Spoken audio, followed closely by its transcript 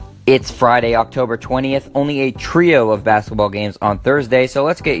It's Friday, October 20th, only a trio of basketball games on Thursday, so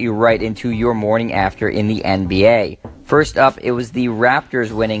let's get you right into your morning after in the NBA. First up, it was the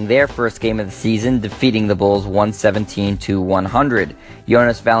Raptors winning their first game of the season, defeating the Bulls 117-100.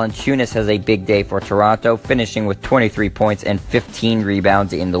 Jonas Valanciunas has a big day for Toronto, finishing with 23 points and 15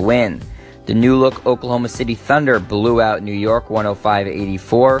 rebounds in the win. The new-look Oklahoma City Thunder blew out New York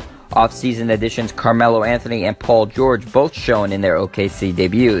 105-84. Off-season additions Carmelo Anthony and Paul George both shown in their OKC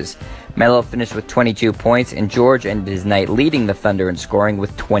debuts. Melo finished with 22 points, and George ended his night leading the Thunder in scoring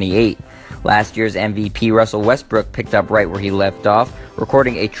with 28. Last year's MVP Russell Westbrook picked up right where he left off,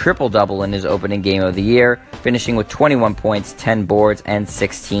 recording a triple-double in his opening game of the year, finishing with 21 points, 10 boards, and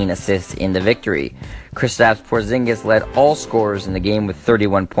 16 assists in the victory. Kristaps Porzingis led all scorers in the game with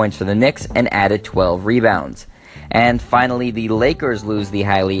 31 points for the Knicks and added 12 rebounds. And finally, the Lakers lose the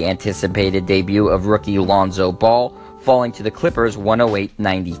highly anticipated debut of rookie Lonzo Ball, falling to the Clippers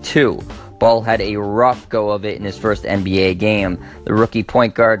 108-92. Ball had a rough go of it in his first NBA game. The rookie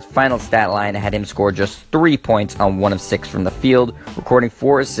point guard's final stat line had him score just 3 points on 1 of 6 from the field, recording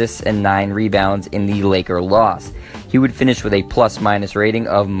 4 assists and 9 rebounds in the Laker loss. He would finish with a plus-minus rating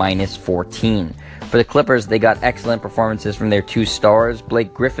of -14. For the Clippers, they got excellent performances from their two stars.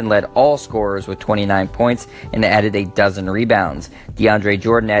 Blake Griffin led all scorers with 29 points and added a dozen rebounds. DeAndre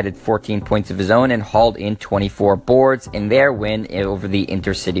Jordan added 14 points of his own and hauled in 24 boards in their win over the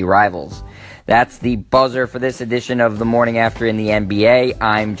intercity rivals. That's the buzzer for this edition of The Morning After in the NBA.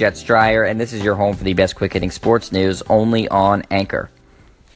 I'm Jet Stryer, and this is your home for the best quick-hitting sports news, only on Anchor.